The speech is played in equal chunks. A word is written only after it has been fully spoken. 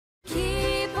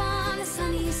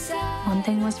One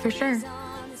thing was for sure.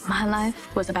 My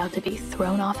life was about to be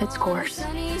thrown off its course. So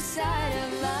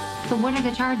what are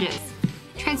the charges?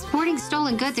 Transporting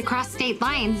stolen goods across state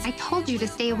lines. I told you to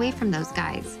stay away from those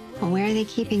guys. Well, where are they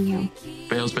keeping you?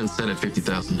 Bail's been set at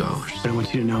 $50,000. I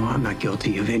want you to know I'm not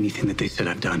guilty of anything that they said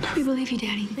I've done. We believe you,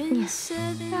 Daddy. Yes.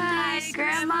 Hi,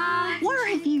 Grandma. Where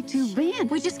have you two been?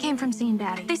 We just came from seeing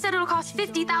Daddy. They said it'll cost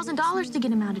 $50,000 to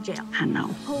get him out of jail. I know.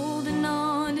 Holding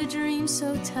on to dreams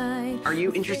so tight. Are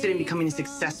you interested in becoming a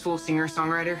successful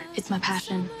singer-songwriter? It's my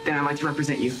passion. Then I'd like to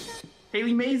represent you.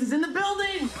 Haley Mays is in the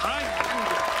building!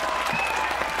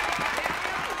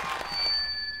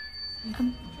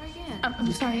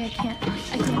 I'm sorry, I can't.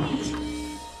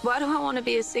 Why do I want to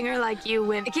be a singer like you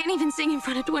when I can't even sing in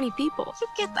front of 20 people? You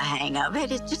get the hang of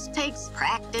it. It just takes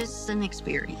practice and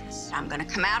experience. I'm gonna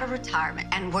come out of retirement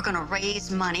and we're gonna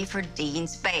raise money for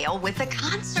Dean's bail with a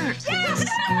concert. Yes!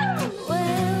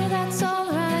 Well, that's all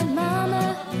right,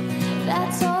 Mama.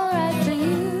 That's all right for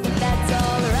you. That's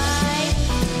all right.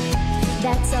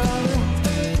 That's all right.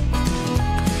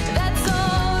 That's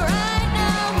all right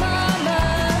now, Mama.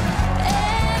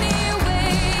 Any way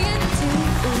you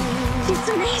do. It's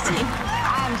amazing.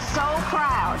 I'm so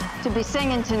proud to be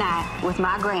singing tonight with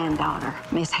my granddaughter,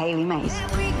 Miss Haley Mays.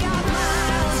 We got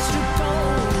miles to go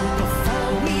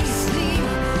before we sleep.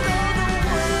 Though the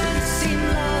words seem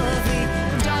lovely,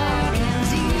 dark and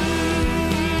deep.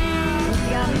 We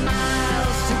got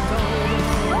miles to go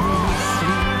before we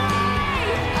sleep.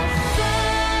 I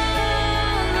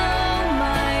follow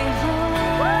my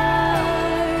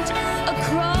heart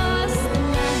across the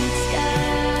night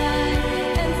sky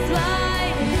and fly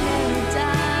to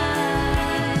paradise.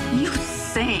 You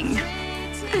sing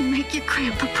and make your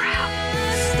grandpa proud.